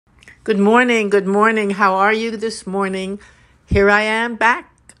Good morning. Good morning. How are you this morning? Here I am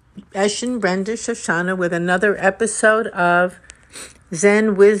back, Eshin Brenda Shoshana, with another episode of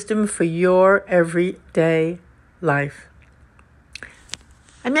Zen Wisdom for Your Everyday Life.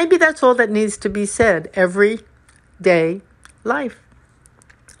 And maybe that's all that needs to be said. Everyday life.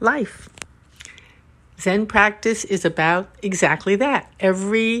 Life. Zen practice is about exactly that.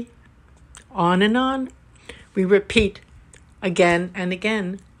 On and on. We repeat again and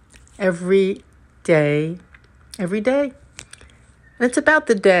again. Every day. And it's about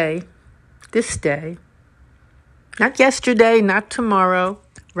the day, this day. Not yesterday, not tomorrow,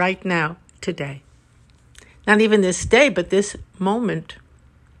 right now, today. Not even this day, but this moment.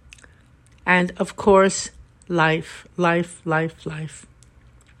 And of course, life.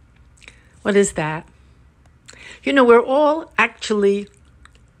 What is that? We're all actually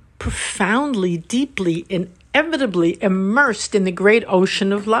profoundly, deeply, inevitably immersed in the great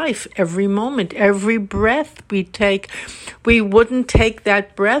ocean of life. Every moment, every breath we take, we wouldn't take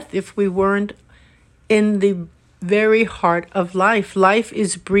that breath if we weren't in the very heart of life. Life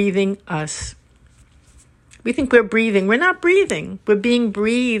is breathing us. We think we're breathing. We're not breathing. We're being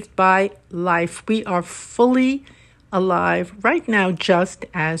breathed by life. We are fully alive right now, just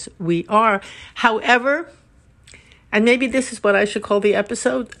as we are. However, and maybe this is what I should call the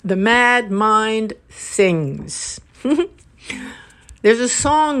episode, The Mad Mind Sings. There's a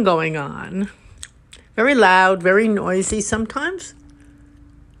song going on, very loud, very noisy sometimes,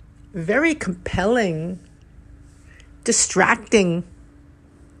 very compelling, distracting,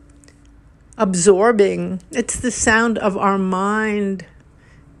 absorbing. It's the sound of our mind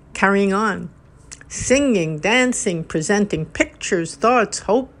carrying on, singing, dancing, presenting pictures, thoughts,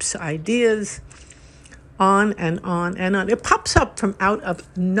 hopes, ideas, on and on and on. It pops up from out of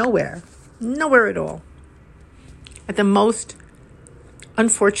nowhere at all. At the most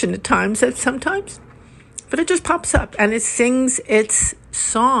unfortunate times, sometimes, but it just pops up and it sings its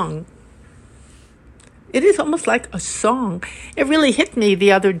song. It is almost like a song. It really hit me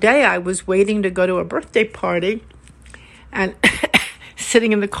the other day. I was waiting to go to a birthday party and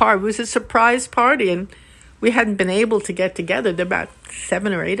sitting in the car. It was a surprise party and we hadn't been able to get together. There were about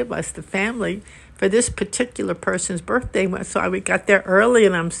 7 or 8 of us, the family, for this particular person's birthday. So we got there early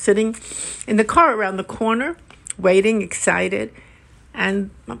and I'm sitting in the car around the corner, waiting, excited.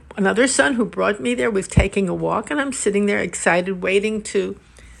 And another son who brought me there was taking a walk and I'm sitting there excited, waiting to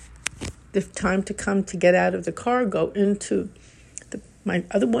the time to come to get out of the car, go into my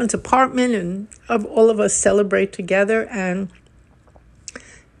other one's apartment and all of us celebrate together. And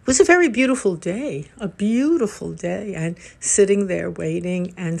it was a very beautiful day, and sitting there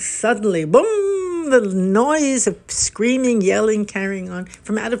waiting, and suddenly, boom, the noise of screaming, yelling, carrying on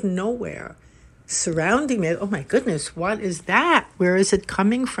from out of nowhere, surrounding me. Oh my goodness, what is that? Where is it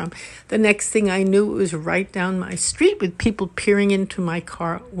coming from? The next thing I knew, it was right down my street with people peering into my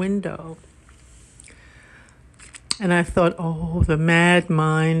car window. And I thought, oh, the mad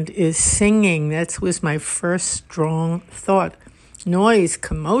mind is singing. That was my first strong thought. Noise,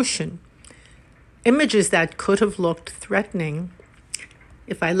 commotion, images that could have looked threatening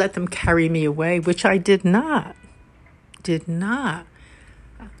if I let them carry me away, which I did not.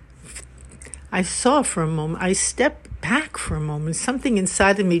 I saw for a moment, I stepped back for a moment. Something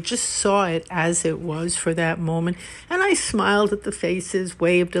inside of me just saw it as it was for that moment. And I smiled at the faces,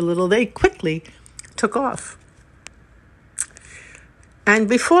 waved a little. They quickly took off. And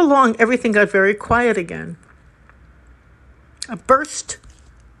before long, everything got very quiet again. A burst,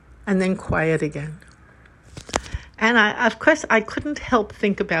 and then quiet again. And of course, I couldn't help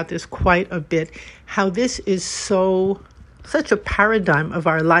think about this quite a bit, how this is such a paradigm of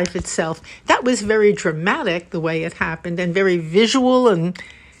our life itself. That was very dramatic, the way it happened, and very visual, and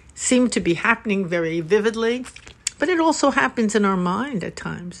seemed to be happening very vividly. But it also happens in our mind at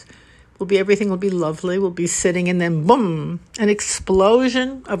times. Everything will be lovely, we'll be sitting, and then boom, an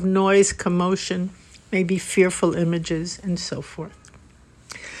explosion of noise, commotion, maybe fearful images, and so forth.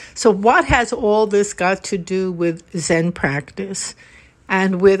 So what has all this got to do with Zen practice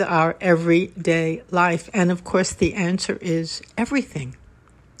and with our everyday life? And of course, the answer is everything.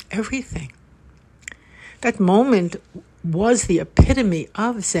 Everything. That moment was the epitome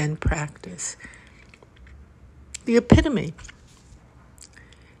of Zen practice. The epitome.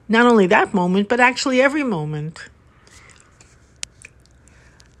 Not only that moment, but actually every moment.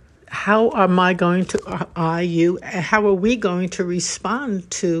 How are we going to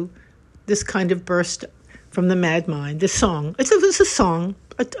respond to this kind of burst from the mad mind? This song. It was a song,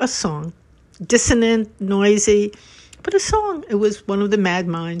 a song. Dissonant, noisy, but a song. It was one of the mad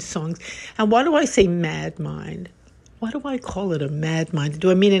mind songs. And why do I say mad mind? why do I call it a mad mind? Do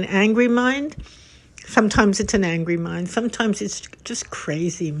I mean an angry mind? Sometimes it's an angry mind. Sometimes it's just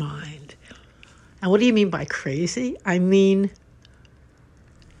crazy mind. And what do you mean by crazy? I mean,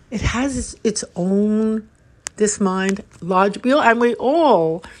 it has its own, this mind, logic, and we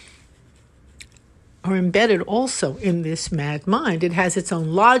all are embedded also in this mad mind. It has its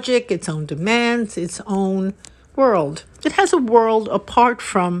own logic, its own demands, its own world. It has a world apart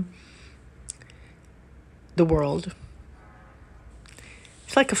from the world.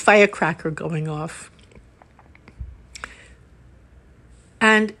 It's like a firecracker going off.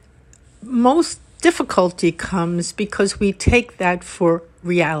 And most difficulty comes because we take that for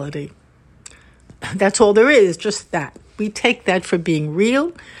reality. That's all there is, just that. We take that for being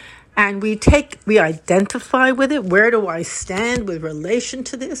real, and we identify with it. Where do I stand with relation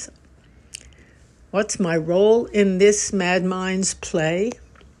to this? What's my role in this mad mind's play?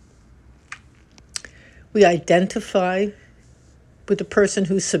 We identify with the person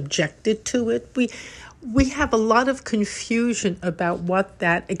who's subjected to it. We have a lot of confusion about what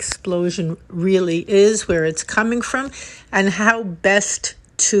that explosion really is, where it's coming from, and how best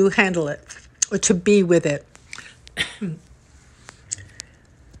to handle it or to be with it.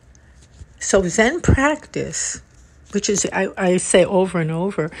 So Zen practice, which is, I say over and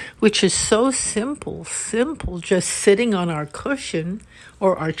over, which is so simple, just sitting on our cushion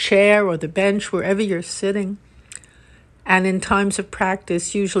or our chair or the bench, wherever you're sitting, and in times of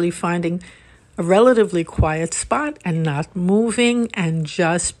practice, usually finding a relatively quiet spot and not moving and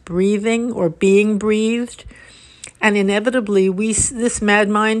just breathing or being breathed. And inevitably, this mad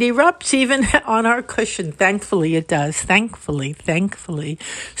mind erupts even on our cushion. Thankfully, it does. Thankfully.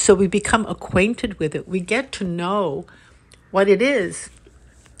 So we become acquainted with it. We get to know what it is.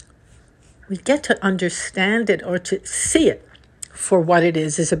 We get to understand it, or to see it for what it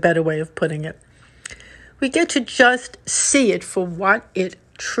is a better way of putting it. We get to just see it for what it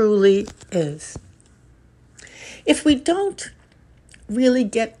truly is. If we don't really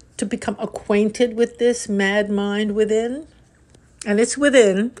get to become acquainted with this mad mind within, and it's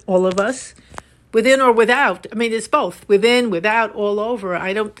within all of us, within or without. I mean, it's both, within, without, all over.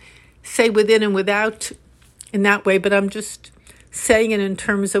 I don't say within and without in that way, but I'm just saying it in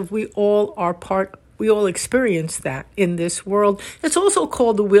terms of we all experience that in this world. It's also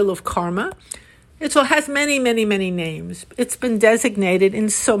called the wheel of karma. It has many, many, many names. It's been designated in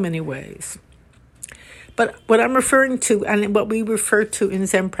so many ways. But what I'm referring to, and what we refer to in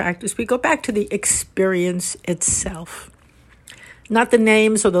Zen practice, we go back to the experience itself. Not the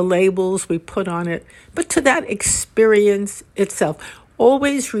names or the labels we put on it, but to that experience itself.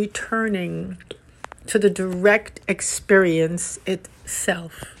 Always returning to the direct experience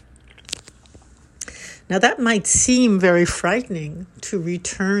itself. Now that might seem very frightening, to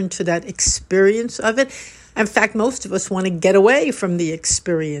return to that experience of it. In fact, most of us want to get away from the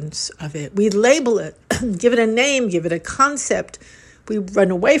experience of it. We label it, give it a name, give it a concept. We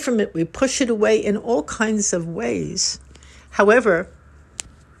run away from it. We push it away in all kinds of ways. However,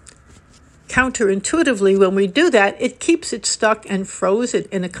 counterintuitively, when we do that, it keeps it stuck and frozen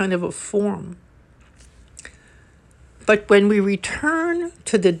in a kind of a form. But when we return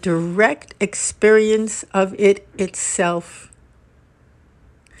to the direct experience of it itself,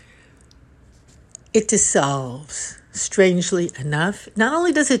 it dissolves, strangely enough. Not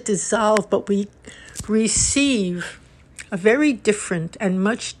only does it dissolve, but we receive a very different and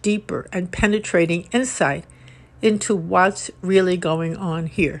much deeper and penetrating insight into what's really going on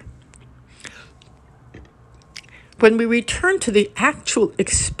here. When we return to the actual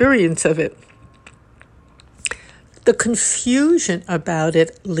experience of it, the confusion about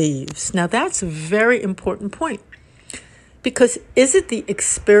it leaves. Now that's a very important point. Because is it the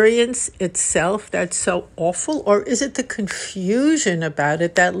experience itself that's so awful, or is it the confusion about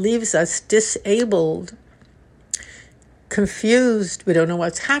it that leaves us disabled, confused? We don't know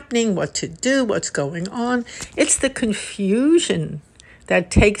what's happening, what to do, what's going on. It's the confusion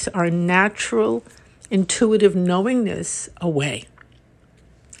that takes our natural, intuitive knowingness away.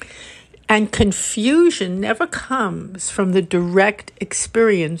 And confusion never comes from the direct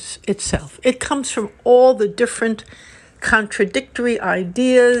experience itself. It comes from all the different contradictory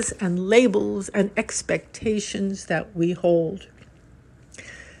ideas and labels and expectations that we hold.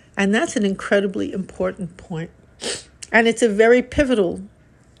 And that's an incredibly important point. And it's a very pivotal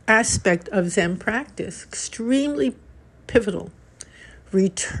aspect of Zen practice, extremely pivotal.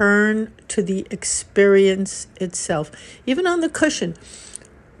 Return to the experience itself. Even on the cushion,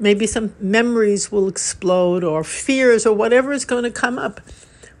 maybe some memories will explode, or fears, or whatever is going to come up.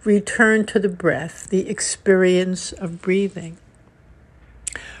 Return to the breath, the experience of breathing.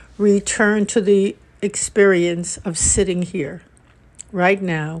 Return to the experience of sitting here right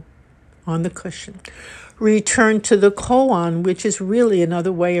now on the cushion. Return to the koan, which is really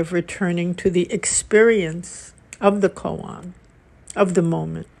another way of returning to the experience of the koan, of the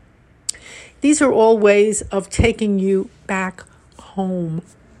moment. These are all ways of taking you back home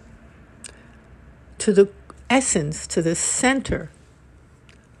to the essence, to the center,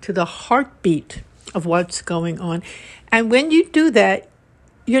 to the heartbeat of what's going on. And when you do that,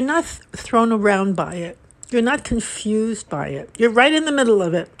 you're not thrown around by it. You're not confused by it. You're right in the middle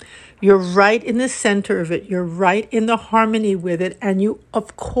of it. You're right in the center of it. You're right in the harmony with it. And you,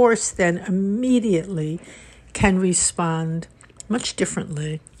 of course, then immediately can respond much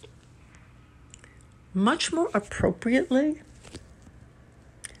differently, much more appropriately.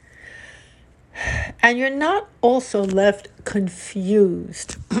 And you're not also left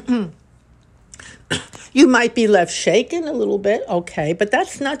confused. You might be left shaken a little bit, okay, but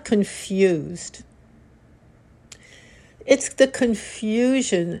that's not confused. It's the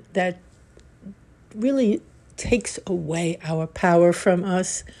confusion that really takes away our power from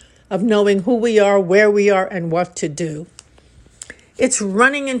us of knowing who we are, where we are, and what to do. It's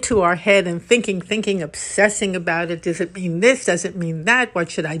running into our head and thinking, obsessing about it. Does it mean this? Does it mean that?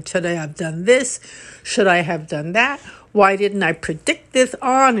 What should I have done this? Should I have done that? Why didn't I predict this?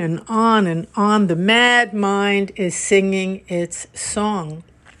 On and on and on. The mad mind is singing its song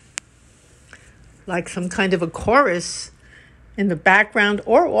like some kind of a chorus in the background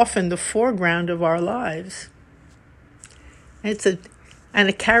or often the foreground of our lives. And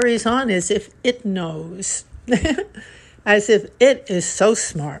it carries on as if it knows, as if it is so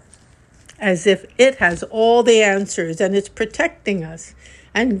smart, as if it has all the answers and it's protecting us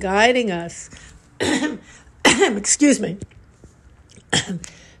and guiding us. Excuse me.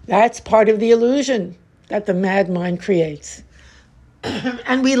 That's part of the illusion that the mad mind creates.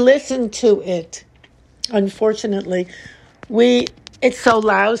 And we listen to it. Unfortunately, it's so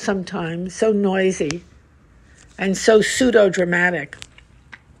loud sometimes, so noisy, and so pseudo-dramatic.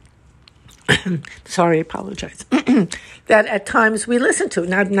 Sorry, I apologize. That at times we listen to it.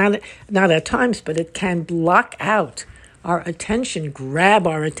 Not at times, but it can block out our attention, grab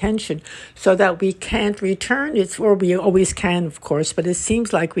our attention, so that we can't return. Or we always can, of course, but it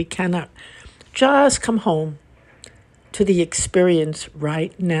seems like we cannot just come home to the experience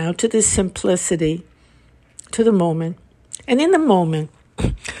right now, to the simplicity, to the moment. And in the moment,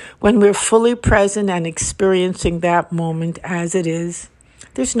 when we're fully present and experiencing that moment as it is,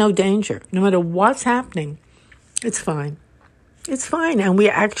 there's no danger. No matter what's happening, it's fine. It's fine. And we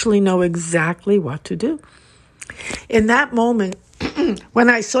actually know exactly what to do. In that moment, when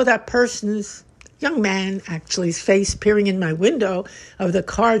I saw that person's young man, actually, his face peering in my window of the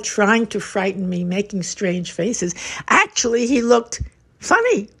car, trying to frighten me, making strange faces, actually, he looked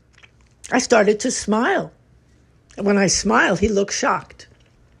funny. I started to smile. And when I smiled, he looked shocked.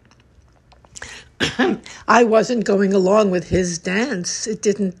 I wasn't going along with his dance.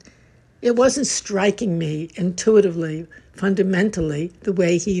 It wasn't striking me intuitively, fundamentally, the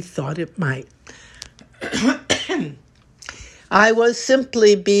way he thought it might. I was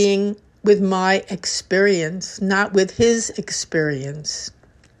simply being with my experience, not with his experience.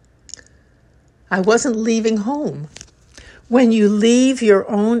 I wasn't leaving home. When you leave your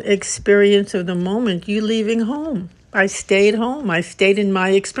own experience of the moment, you're leaving home. I stayed home. I stayed in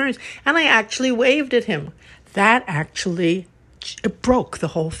my experience. And I actually waved at him. That actually broke the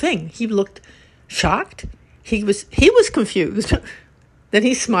whole thing. He looked shocked. He was confused. Then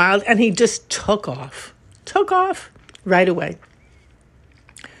he smiled and he just took off right away.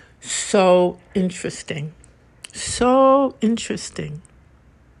 So interesting. So interesting.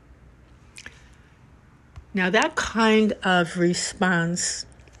 Now that kind of response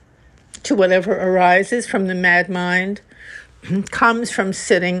to whatever arises from the mad mind comes from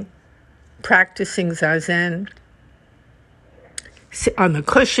sitting, practicing Zazen, on the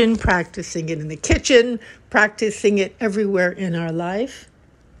cushion, practicing it in the kitchen, practicing it everywhere in our life.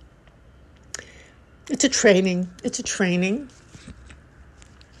 It's a training. It's a training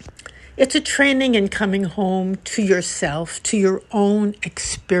in coming home to yourself, to your own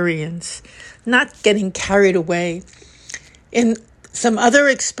experience, not getting carried away in some other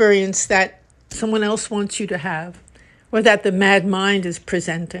experience that someone else wants you to have or that the mad mind is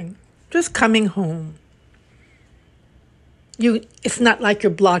presenting. Just coming home. It's not like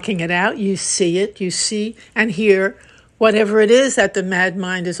you're blocking it out. You see it, you see and hear whatever it is that the mad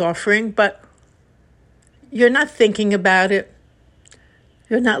mind is offering, but you're not thinking about it.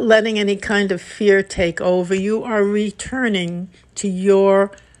 You're not letting any kind of fear take over. You are returning to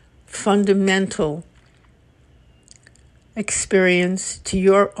your fundamental experience, to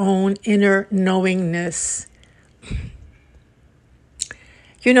your own inner knowingness.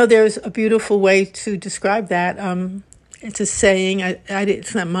 You know, there's a beautiful way to describe that. It's a saying,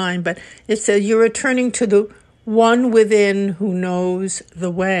 it's not mine, but it says, you're returning to the one within who knows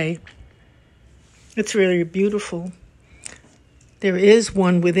the way. It's really beautiful. There is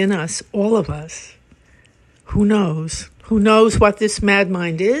one within us, all of us, who knows what this mad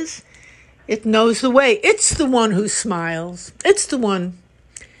mind is. It knows the way. It's the one who smiles. It's the one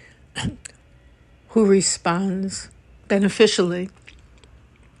who responds beneficially.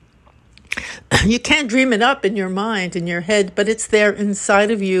 You can't dream it up in your mind, in your head, but it's there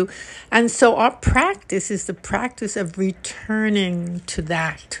inside of you. And so our practice is the practice of returning to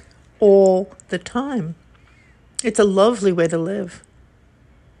that all the time. It's a lovely way to live.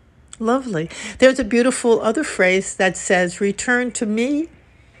 Lovely. There's a beautiful other phrase that says, return to me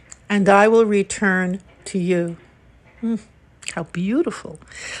and I will return to you. How beautiful.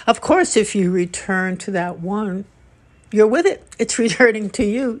 Of course, if you return to that one, you're with it. It's returning to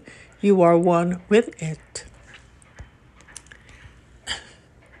you. You are one with it.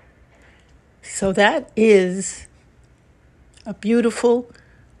 So that is a beautiful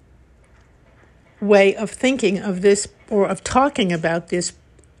way of thinking of this, or of talking about this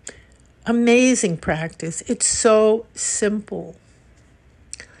amazing practice. It's so simple.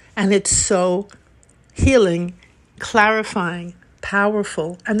 And it's so healing, clarifying,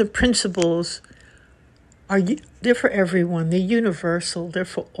 powerful. And the principles they're for everyone. They're universal. They're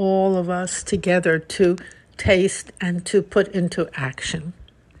for all of us together to taste and to put into action.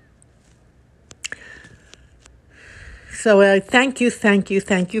 So I thank you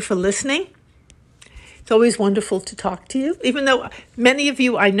for listening. It's always wonderful to talk to you, even though many of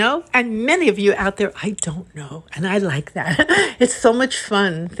you I know and many of you out there I don't know. And I like that. It's so much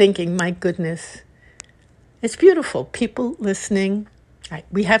fun thinking, my goodness, it's beautiful. People listening.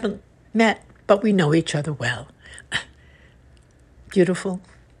 We haven't met, but we know each other well. Beautiful.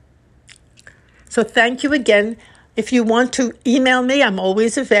 So thank you again. If you want to email me, I'm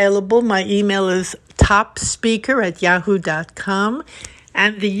always available. My email is topspeaker@yahoo.com.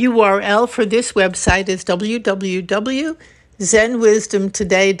 And the URL for this website is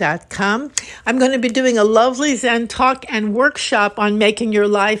www.zenwisdomtoday.com. I'm going to be doing a lovely Zen talk and workshop on making your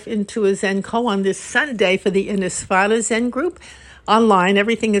life into a Zen koan this Sunday for the Innisfada Zen group. Online,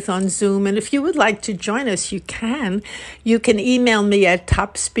 everything is on Zoom. And if you would like to join us, you can. You can email me at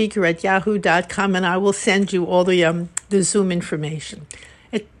topspeaker@yahoo.com and I will send you all the Zoom information.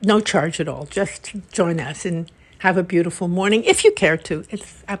 No charge at all. Just join us and have a beautiful morning if you care to.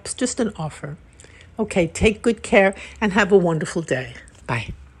 It's just an offer. Okay, take good care and have a wonderful day.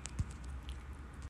 Bye.